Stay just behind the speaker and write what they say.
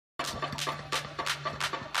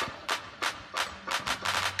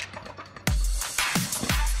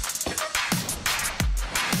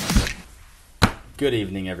Good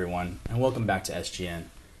evening, everyone, and welcome back to SGN.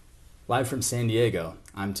 Live from San Diego,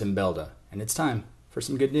 I'm Tim Belda, and it's time for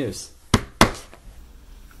some good news.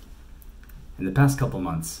 In the past couple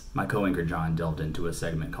months, my co-anchor John delved into a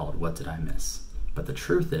segment called What Did I Miss? But the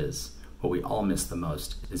truth is, what we all miss the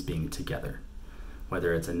most is being together.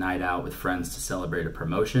 Whether it's a night out with friends to celebrate a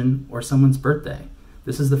promotion or someone's birthday,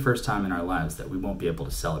 this is the first time in our lives that we won't be able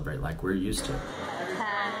to celebrate like we're used to.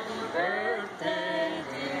 Happy birthday,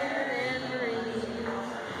 dear Annemarie.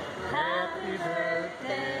 Happy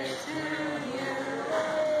birthday to you.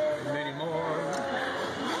 And many more.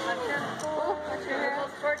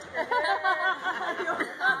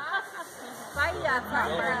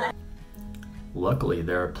 Luckily,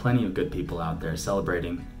 there are plenty of good people out there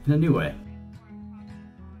celebrating in a new way.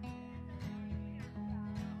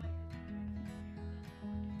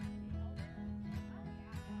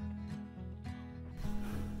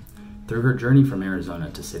 Through her journey from Arizona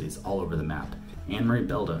to cities all over the map, Annemarie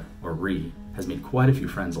Belda, or Ree, has made quite a few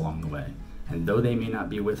friends along the way. And though they may not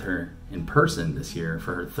be with her in person this year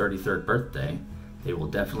for her 33rd birthday, they will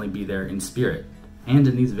definitely be there in spirit and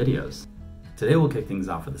in these videos. Today we'll kick things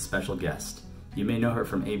off with a special guest. You may know her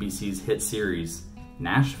from ABC's hit series,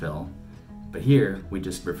 Nashville, but here we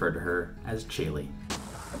just refer to her as Chaylee.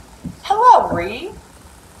 Hello, Ree.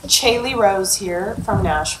 Chaylee Rose here from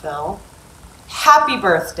Nashville. Happy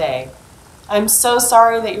birthday. I'm so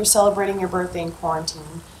sorry that you're celebrating your birthday in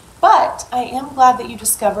quarantine, but I am glad that you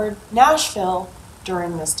discovered Nashville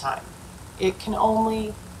during this time. It can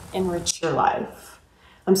only enrich your life.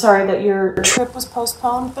 I'm sorry that your trip was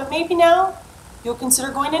postponed, but maybe now you'll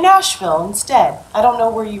consider going to Nashville instead. I don't know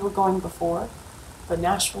where you were going before, but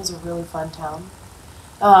Nashville's a really fun town.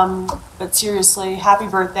 But seriously, happy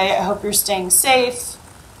birthday. I hope you're staying safe.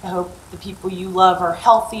 I hope the people you love are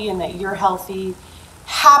healthy and that you're healthy.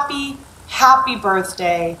 Happy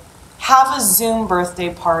birthday. Have a Zoom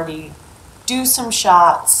birthday party. Do some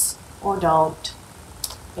shots, or don't,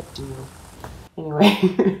 but do.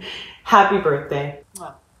 Anyway, happy birthday.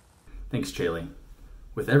 Thanks, Chaylee.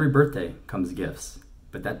 With every birthday comes gifts,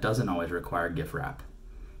 but that doesn't always require gift wrap.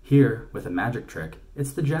 Here, with a magic trick,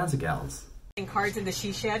 it's the Jazzagals. Cards in the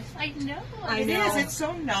she shed. I know. I know. It is. It's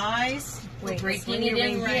so nice. Wait, breaking it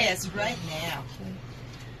in yes, right now.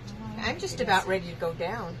 I'm just about ready to go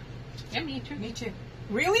down. Yeah, me too. Me too.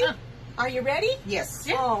 Really? Are you ready? Yes.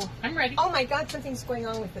 Yeah, oh, I'm ready. Oh my God, something's going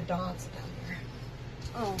on with the dogs down there.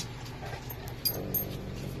 Oh.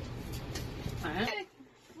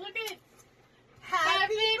 Look at it.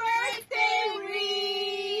 Happy birthday,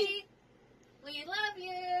 Ree! We love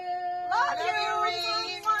you. Love you, Ree!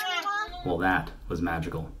 Well, that was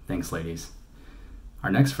magical. Thanks, ladies.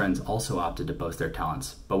 Our next friends also opted to boast their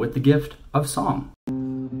talents, but with the gift of song.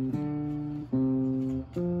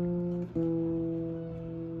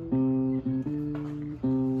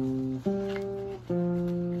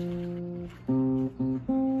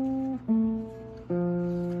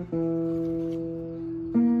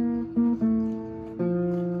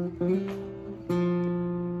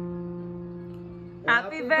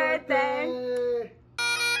 Happy birthday.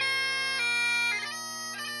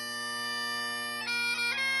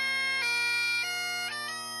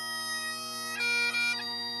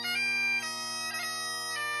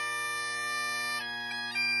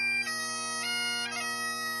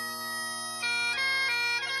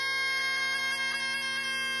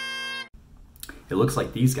 It looks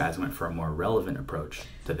like these guys went for a more relevant approach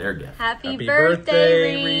to their gift. Happy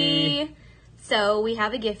birthday, Ree! So we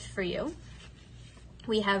have a gift for you.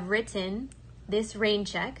 We have written this rain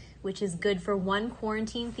check, which is good for one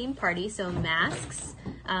quarantine themed party. So masks,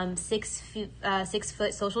 6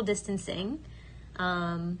 foot social distancing,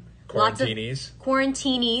 quarantinis,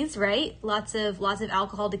 right? Lots of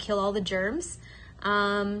alcohol to kill all the germs.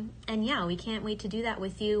 And yeah, we can't wait to do that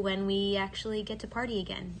with you when we actually get to party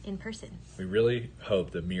again in person. We really hope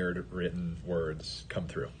the mirrored written words come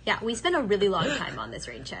through. Yeah, we spent a really long time on this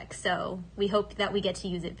rain check, so we hope that we get to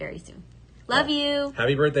use it very soon. Love you!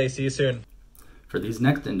 Happy birthday, see you soon. For these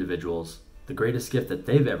next individuals, the greatest gift that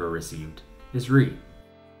they've ever received is Ree.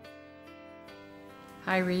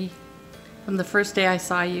 Hi, Ree. From the first day I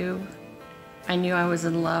saw you, I knew I was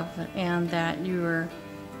in love and that you were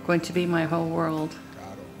going to be my whole world.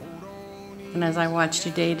 And as I watched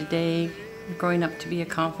you day to day, growing up to be a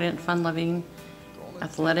confident, fun-loving,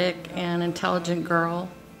 athletic, and intelligent girl,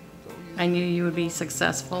 I knew you would be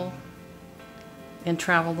successful and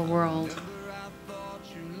travel the world.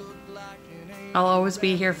 I'll always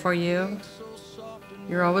be here for you.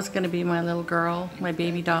 You're always going to be my little girl, my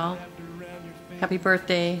baby doll. Happy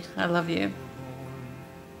birthday. I love you.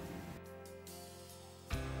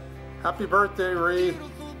 Happy birthday, Ree.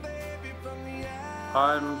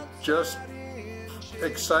 I'm just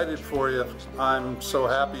excited for you. I'm so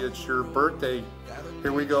happy it's your birthday.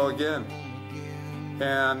 Here we go again.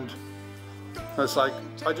 And it's like,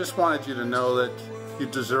 I just wanted you to know that you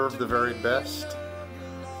deserve the very best.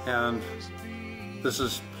 And this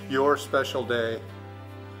is your special day.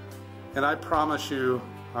 And I promise you,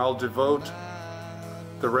 I'll devote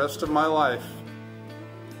the rest of my life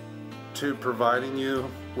to providing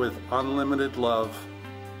you with unlimited love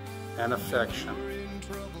and affection.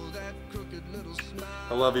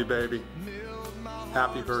 I love you, baby.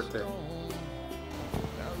 Happy birthday.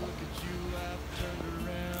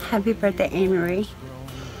 Happy birthday, Annemarie.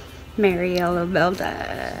 Annemarie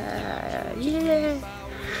Belda. Yeah.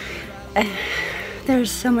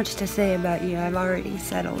 There's so much to say about you. I've already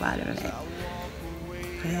said a lot of it.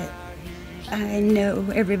 But I know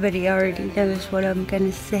everybody already knows what I'm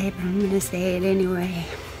going to say, but I'm going to say it anyway.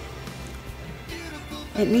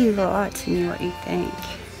 It means a lot to me what you think.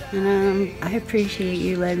 And I appreciate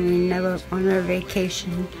you letting me know on our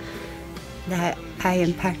vacation that I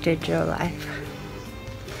impacted your life.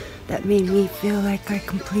 That made me feel like I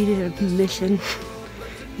completed a mission.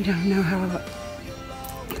 You don't know how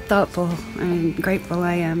thoughtful and grateful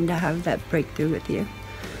I am to have that breakthrough with you.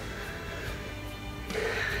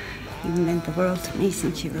 You meant the world to me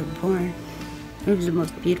since you were born. It was the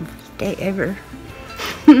most beautiful day ever.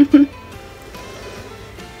 I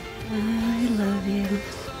love you.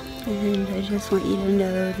 And I just want you to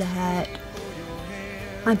know that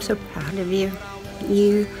I'm so proud of you.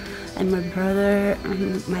 You and my brother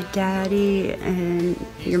and my daddy and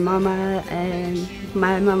your mama and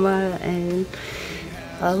my mama and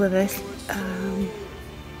all of us.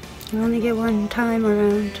 You only get one time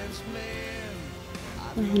around.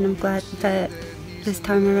 And I'm glad that this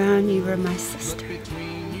time around you were my sister.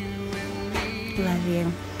 Love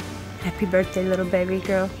you. Happy birthday, little baby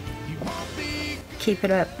girl. Keep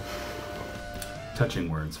it up. Touching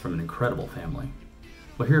words from an incredible family.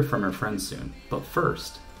 We'll hear from our friends soon, but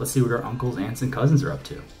first, let's see what our uncles, aunts, and cousins are up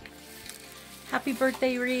to. Happy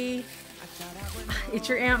birthday, Ree. It's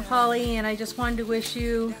your Aunt Polly, and I just wanted to wish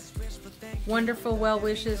you wonderful well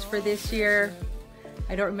wishes for this year.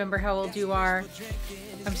 I don't remember how old you are.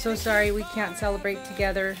 I'm so sorry we can't celebrate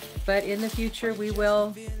together, but in the future we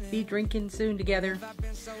will be drinking soon together.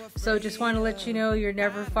 So just want to let you know you're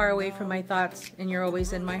never far away from my thoughts and you're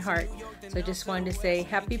always in my heart. So I just wanted to say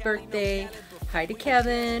happy birthday. Hi to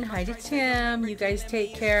Kevin. Hi to Tim. You guys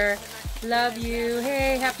take care. Love you.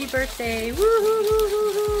 Hey, happy birthday.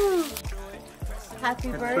 Woo-hoo-hoo-hoo-hoo.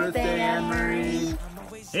 Happy birthday, Annemarie.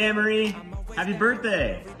 Hey, Annemarie. Happy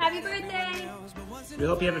birthday. Happy birthday! We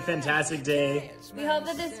hope you have a fantastic day. We hope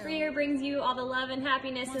that this year brings you all the love and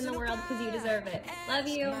happiness in the world because you deserve it. Love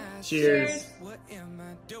you. Cheers.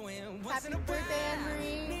 Happy birthday,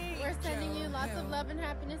 Annemarie. We're sending you lots of love and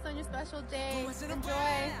happiness on your special day.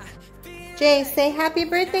 Enjoy. Jay, say happy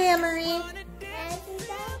birthday, Annemarie. Happy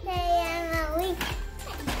birthday, Annemarie.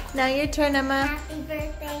 Now your turn, Emma. Happy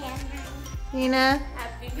birthday, Annemarie. Nina.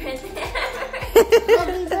 Happy birthday, Annemarie.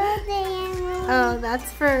 Happy birthday, Annemarie. Oh,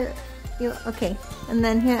 that's for you. Okay. And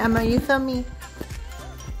then here, Emma, you film me.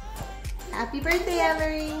 Happy birthday,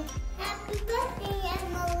 Annemarie. Happy birthday,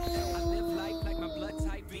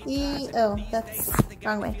 Annemarie. Oh, that's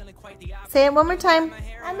wrong way. Say it one more time.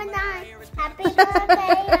 I'm a 9. Happy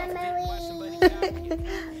birthday, Annemarie.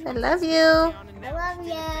 I love you. I love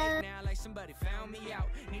you.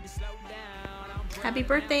 Happy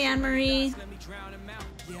birthday, Annemarie.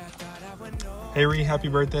 Hey Ree, happy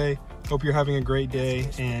birthday. Hope you're having a great day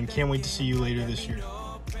and can't wait to see you later this year.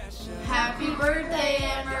 Happy birthday,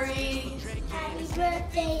 Annemarie. Happy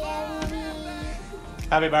birthday, Annemarie.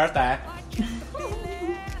 Happy birthday.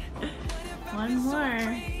 One more.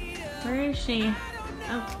 Where is she?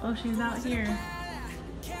 Oh, she's out here.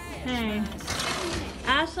 Hey.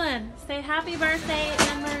 Ashlyn, say happy birthday,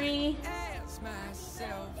 Annemarie.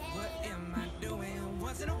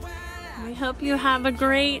 We hope you have a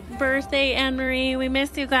great birthday, Annemarie. We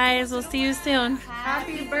miss you guys. We'll see you soon.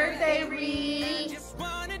 Happy birthday, Ree.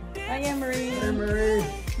 Hi, Annemarie. Hey, Marie.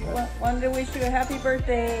 Wanted to wish you a happy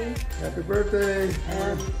birthday. Happy birthday.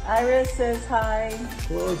 And Iris says hi.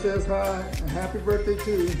 Chloe says hi. And happy birthday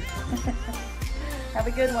to you. Have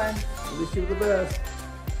a good one. I wish you the best.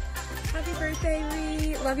 Happy birthday,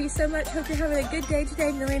 Ree. Love you so much. Hope you're having a good day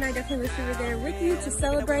today. Millie and I definitely wish we were there with you to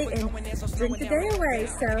celebrate and drink the day away.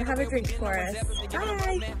 So have a drink for us.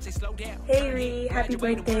 Bye. Hey, Ree. Happy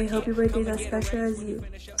birthday. Hope your birthday's as special as you.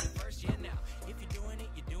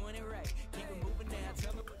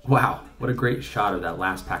 Wow, what a great shot of that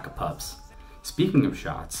last pack of pups. Speaking of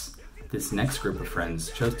shots, this next group of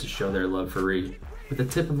friends chose to show their love for Ree with the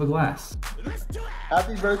tip of a glass.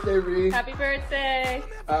 Happy birthday, Ree. Happy birthday.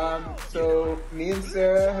 So me and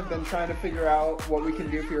Sarah have been trying to figure out what we can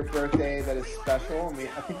do for your birthday that is special.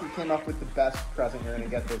 I think we came up with the best present you're going to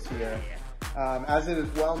get this year. As it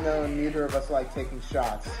is well known, neither of us like taking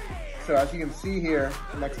shots. So as you can see here,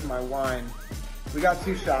 next to my wine, we got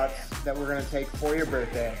 2 shots that we're going to take for your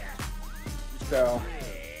birthday. So,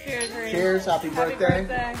 cheers, Ree. Cheers, happy birthday.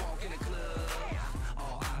 Birthday.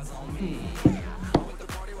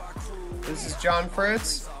 This is John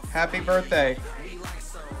Fritz. Happy birthday.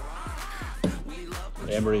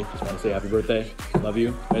 Hey, Annemarie, just want to say happy birthday. Love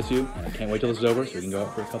you, miss you, and I can't wait till this is over so we can go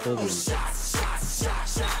out for a couple of drinks.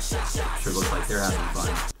 Sure looks like they're having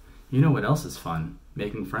fun. You know what else is fun?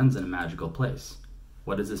 Making friends in a magical place.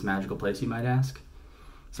 What is this magical place, you might ask?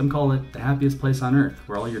 Some call it the happiest place on earth,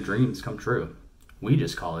 where all your dreams come true. We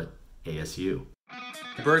just call it ASU.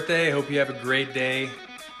 Happy birthday, hope you have a great day.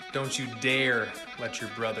 Don't you dare let your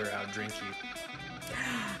brother outdrink you.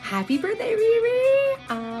 Happy birthday, Riri!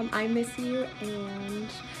 I miss you, and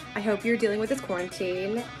I hope you're dealing with this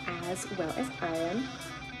quarantine as well as I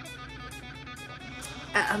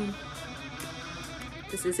am.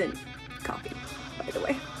 This isn't coffee, by the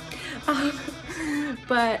way.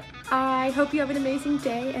 But I hope you have an amazing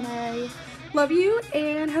day, and I love you,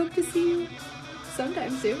 and hope to see you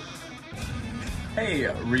sometime soon. Hey,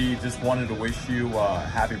 Ree, just wanted to wish you a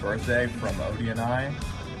happy birthday from Odie and I.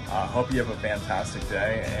 Hope you have a fantastic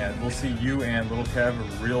day, and we'll see you and little Kev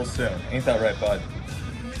real soon. Ain't that right, bud?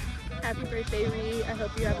 Happy birthday, Ree. I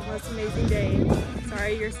hope you have the most amazing day.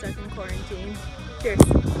 Sorry you're stuck in quarantine. Cheers.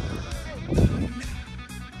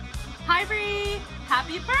 Hi, Ree.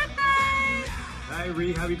 Happy birthday. Hi,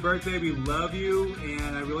 Ree. Happy birthday. We love you,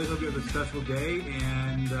 and I really hope you have a special day.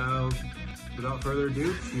 And without further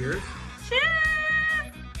ado, cheers. Cheers.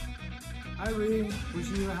 Hi, Ree.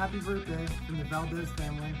 Wishing you a happy birthday from the Valdez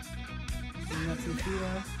family. So we got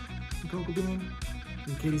Sophia and Coco Bean,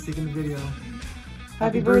 and Katie's taking the video.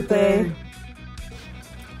 Happy birthday.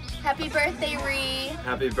 Happy birthday, Ree.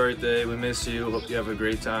 Happy birthday. We miss you. Hope you have a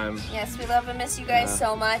great time. Yes, we love and miss you guys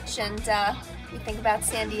so much, and we think about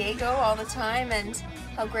San Diego all the time and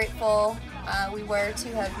how grateful we were to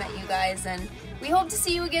have met you guys, and we hope to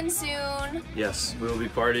see you again soon. Yes, we will be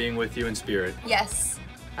partying with you in spirit. Yes.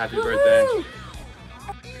 Happy birthday.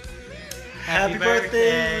 Happy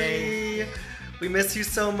birthday! We miss you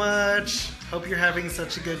so much. Hope you're having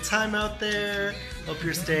such a good time out there. Hope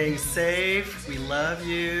you're staying safe. We love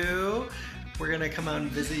you. We're gonna come out and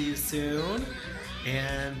visit you soon.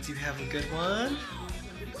 And you have a good one.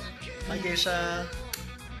 Bye, Geisha.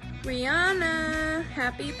 Rihanna,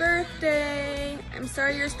 happy birthday. I'm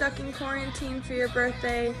sorry you're stuck in quarantine for your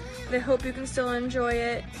birthday, but I hope you can still enjoy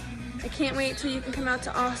it. I can't wait till you can come out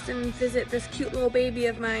to Austin and visit this cute little baby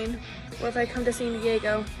of mine, or if I come to San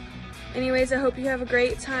Diego. Anyways, I hope you have a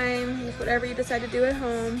great time with whatever you decide to do at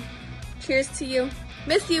home. Cheers to you.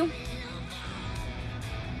 Miss you.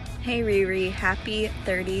 Hey Riri, happy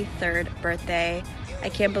 33rd birthday. I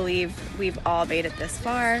can't believe we've all made it this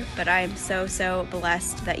far, but I am so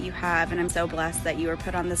blessed that you have, and I'm so blessed that you were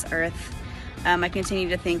put on this earth. I continue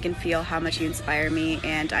to think and feel how much you inspire me,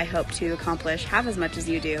 and I hope to accomplish half as much as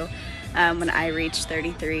you do when I reach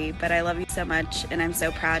 33. But I love you so much, and I'm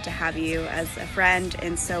so proud to have you as a friend,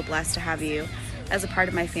 and so blessed to have you as a part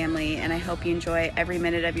of my family, and I hope you enjoy every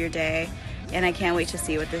minute of your day, and I can't wait to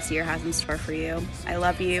see what this year has in store for you. I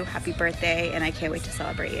love you, happy birthday, and I can't wait to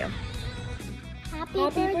celebrate you. Happy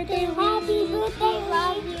birthday, happy birthday,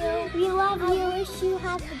 love you. We love you. I wish you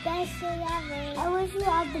have the best day ever. I wish you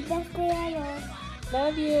have the best day ever.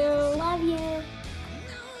 Love you. Love you.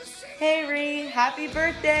 Hey Ree, happy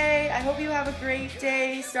birthday. I hope you have a great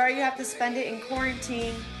day. Sorry you have to spend it in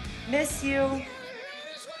quarantine. Miss you.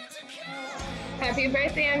 Happy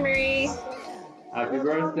birthday, Annemarie. Happy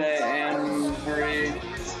birthday, Annemarie.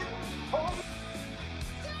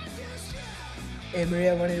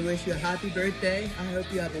 Annemarie, I wanted to wish you a happy birthday. I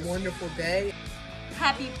hope you have a wonderful day.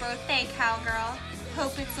 Happy birthday, cowgirl.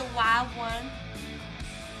 Hope it's a wild one.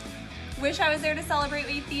 Wish I was there to celebrate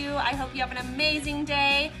with you. I hope you have an amazing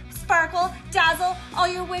day. Sparkle, dazzle, all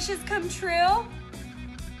your wishes come true.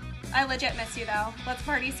 I legit miss you though. Let's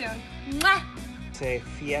party soon. Mwah! Say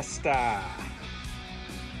fiesta.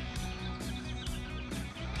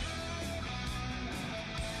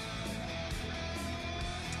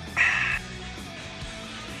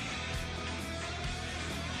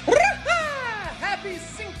 Happy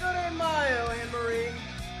Cinco de Mayo, Annemarie.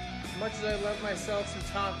 As much as I love myself some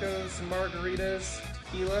tacos, some margaritas,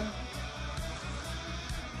 tequila,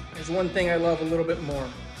 there's one thing I love a little bit more,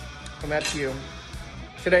 and that's you.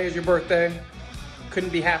 Today is your birthday.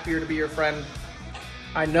 Couldn't be happier to be your friend.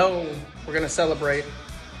 I know we're gonna celebrate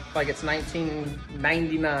like it's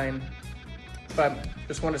 1999, but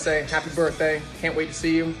just want to say happy birthday. Can't wait to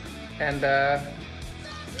see you, and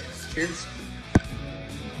cheers.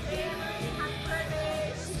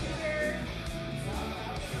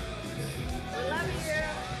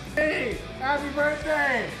 Hey, happy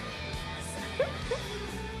birthday!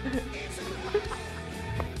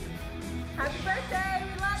 Happy birthday! We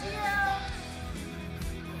love you!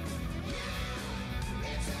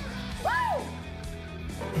 Woo!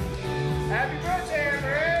 Happy birthday,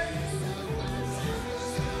 Annemarie!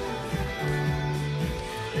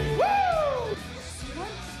 Woo!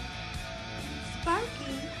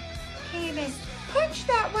 Sparky came and punched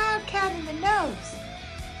that wildcat in the nose.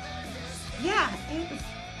 Yeah, it was...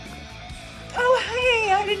 Oh,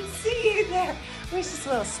 hey, I didn't see you there. It was just a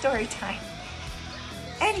little story time.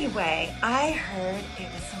 Anyway, I heard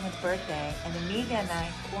it was someone's birthday, and Amiga and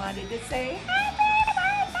I wanted to say, happy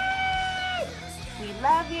birthday! We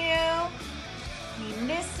love you. We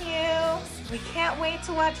miss you. We can't wait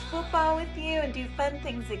to watch football with you and do fun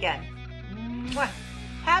things again. Mwah.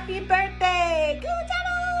 Happy birthday! Go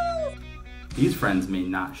Devils! These friends may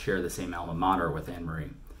not share the same alma mater with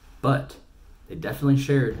Annemarie, but they definitely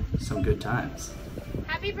shared some good times.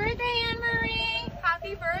 Happy birthday, Annemarie!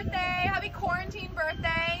 Happy birthday! Happy quarantine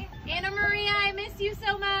birthday! Annemarie, I miss you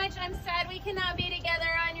so much. I'm sad we cannot be together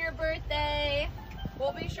on your birthday.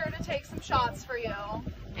 We'll be sure to take some shots for you.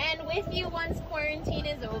 And with you once quarantine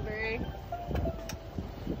is over.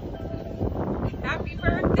 Happy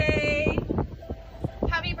birthday!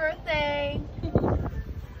 Happy birthday!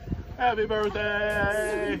 Happy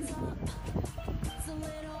birthday!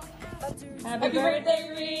 Happy birthday,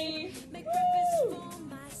 Ree!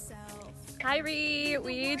 Hi, Ree.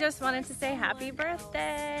 We just wanted to say happy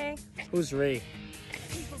birthday. Who's Ree?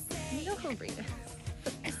 You know who Ree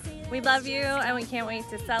is. We love you and we can't wait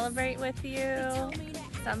to celebrate with you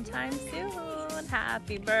sometime soon.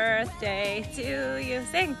 Happy birthday to you.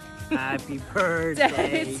 Sing. Happy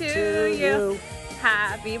birthday to you.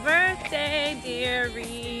 Happy birthday, dear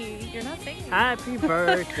Ree. You're not singing. Happy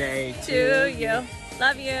birthday to you.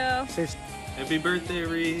 Love you. Happy birthday,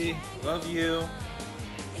 Ree. Love you.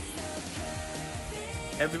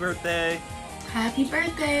 Happy birthday. Happy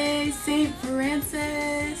birthday, St.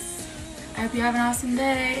 Francis. I hope you have an awesome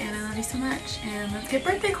day, and I love you so much. And let's get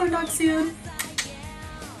birthday corn dogs soon.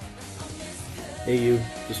 Hey you,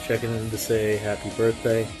 just checking in to say happy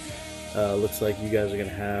birthday. Looks like you guys are going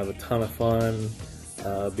to have a ton of fun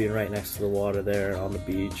being right next to the water there on the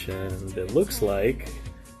beach, and it looks like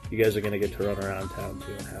you guys are going to get to run around town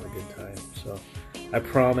too and have a good time. So I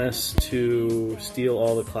promise to steal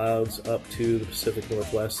all the clouds up to the Pacific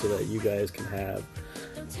Northwest so that you guys can have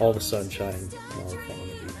all the sunshine and all the fun on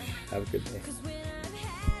the beach. Have a good day.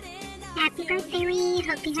 Happy birthday, Ree.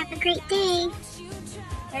 Hope you have a great day.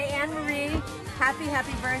 Hey, Annemarie. Happy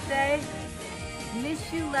birthday.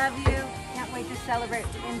 Miss you, love you. Can't wait to celebrate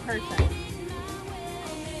in person.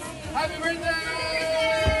 Happy birthday!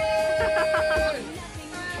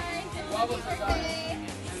 Happy birthday!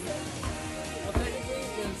 Well, technically,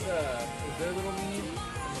 is their little me?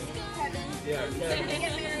 Kevin. Yeah, Kevin. Kevin.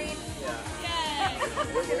 Get married. Yeah. Yay!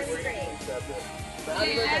 We're great. But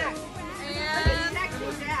happy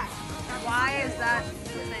birthday. Why is that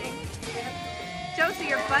the thing? Josie,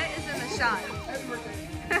 your butt is in the shot.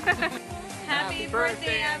 Happy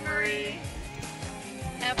birthday, Annemarie.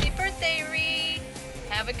 Happy birthday, Ree.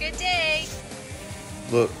 Have a good day.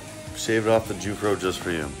 Look, shaved off the Jufro just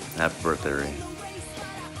for you. Happy birthday, Ree.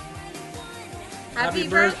 Happy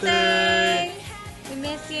birthday. We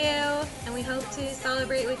miss you, and we hope to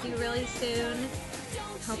celebrate with you really soon.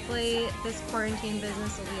 Hopefully this quarantine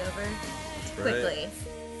business will be over quickly.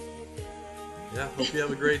 Yeah, hope you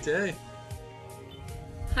have a great day.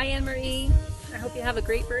 Hi, Annemarie. I hope you have a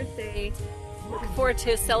great birthday. Looking forward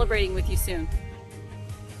to celebrating with you soon.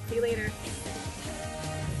 See you later.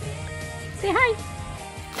 Say hi.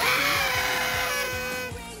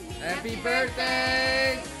 Happy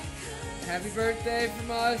birthday! Happy birthday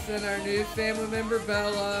from us and our new family member,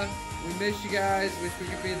 Bella. We miss you guys. Wish we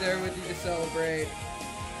could be there with you to celebrate.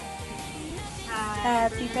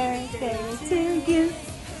 Happy birthday to you.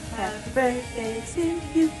 Happy birthday to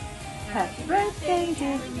you. Happy birthday to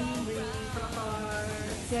you.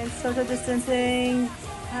 Yes, social distancing.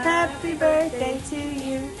 Happy birthday to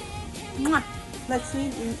you. Mwah. Let's see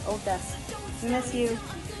you, old desk. We miss you.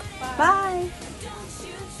 Bye.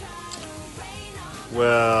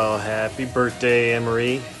 Well, happy birthday,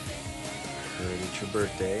 Annemarie. Heard it's your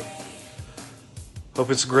birthday. Hope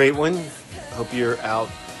it's a great one. Hope you're out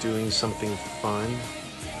doing something fun.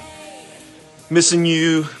 Missing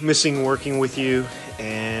you, missing working with you,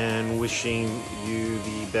 and wishing you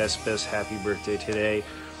the best happy birthday today.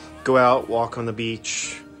 Go out, walk on the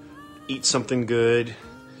beach, eat something good,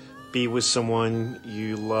 be with someone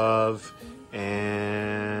you love,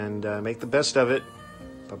 and make the best of it.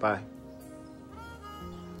 Bye-bye.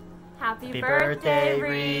 Happy birthday,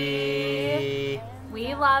 Ree!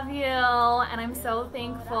 We love you, and I'm so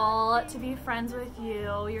thankful to be friends with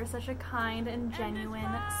you. You're such a kind and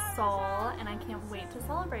genuine soul, and I can't wait to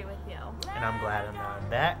celebrate with you. And I'm glad I'm now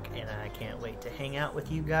back, and I can't wait to hang out with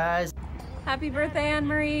you guys. Happy birthday,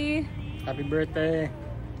 Annemarie. Happy birthday.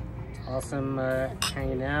 It's awesome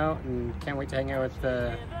hanging out, and can't wait to hang out with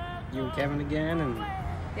you and Kevin again. And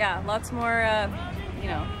yeah, lots more, you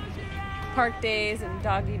know, park days and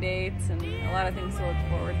doggy dates and a lot of things to look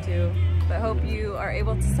forward to. But hope you are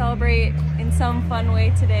able to celebrate in some fun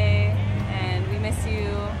way today, and we miss you,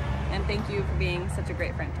 and thank you for being such a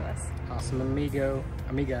great friend to us. Awesome amiga.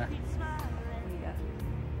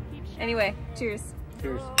 Anyway, cheers.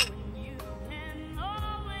 Cheers.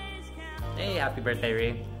 Hey, happy birthday,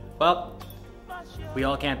 Ree. Well, we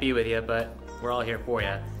all can't be with you, but we're all here for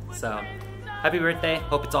you. So, happy birthday.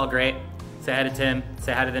 Hope it's all great. Say hi to Tim.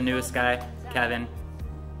 Say hi to the newest guy, Kevin.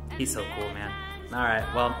 He's so cool, man. All right,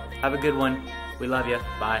 well, have a good one. We love you.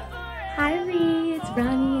 Bye. Hi, Ree. It's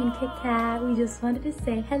Ronnie and Kit Kat. We just wanted to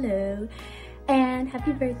say hello and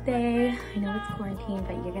happy birthday. I know it's quarantine,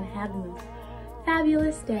 but you're going to have the most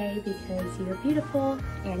fabulous day because you're beautiful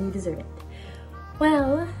and you deserve it.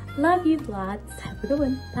 Well, love you lots. Have a good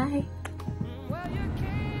one. Bye.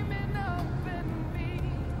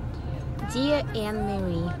 Dear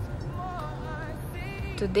Annemarie,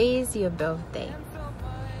 today is your birthday.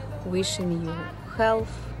 Wishing you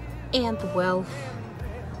health and wealth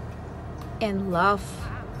and love.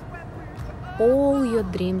 All your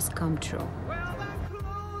dreams come true.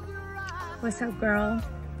 What's up, girl?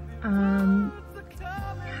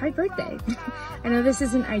 Happy birthday. I know this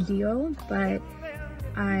isn't ideal, but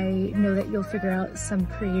I know that you'll figure out some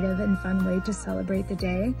creative and fun way to celebrate the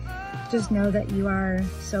day. Just know that you are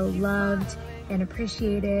so loved and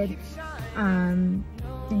appreciated. And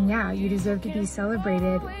yeah, you deserve to be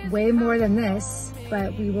celebrated way more than this,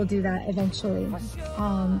 but we will do that eventually. But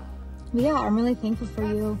yeah, I'm really thankful for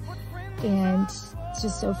you, and it's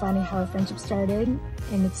just so funny how our friendship started,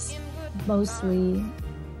 and it's mostly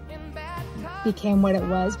became what it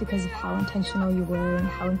was because of how intentional you were and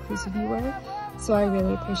how inclusive you were. So I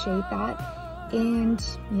really appreciate that. And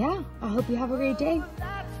yeah, I hope you have a great day.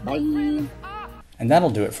 Bye. And that'll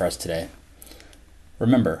do it for us today.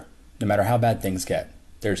 Remember, no matter how bad things get,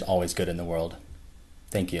 there's always good in the world.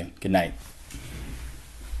 Thank you. Good night.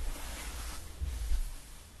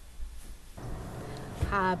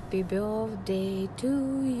 Happy birthday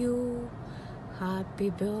to you.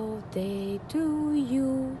 Happy birthday to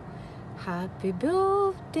you. Happy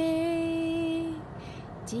birthday,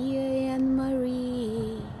 dear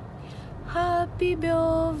Annemarie. Happy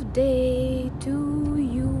birthday to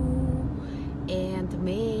you and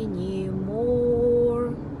many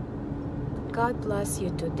more. God bless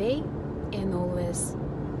you today and always.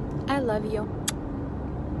 I love you.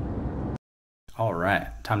 All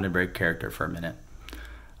right, time to break character for a minute.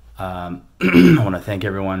 I want to thank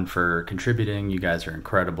everyone for contributing. You guys are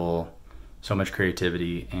incredible. So much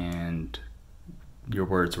creativity, and your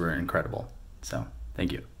words were incredible. So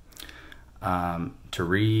thank you. To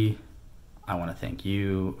Ree, I want to thank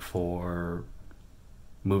you for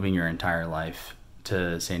moving your entire life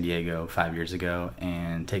to San Diego 5 years ago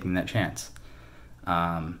and taking that chance.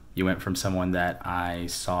 You went from someone that I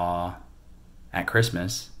saw at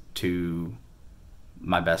Christmas to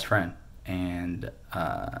my best friend, and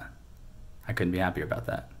I couldn't be happier about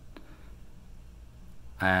that.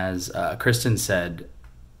 As Kristen said,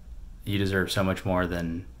 you deserve so much more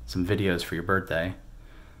than some videos for your birthday,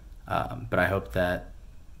 but I hope that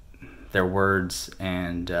their words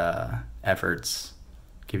and efforts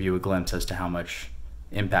give you a glimpse as to how much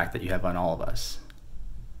impact that you have on all of us.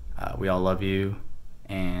 We all love you,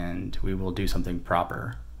 and we will do something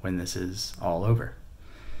proper when this is all over.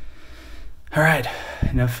 All right,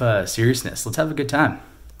 enough seriousness. Let's have a good time.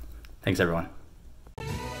 Thanks, everyone.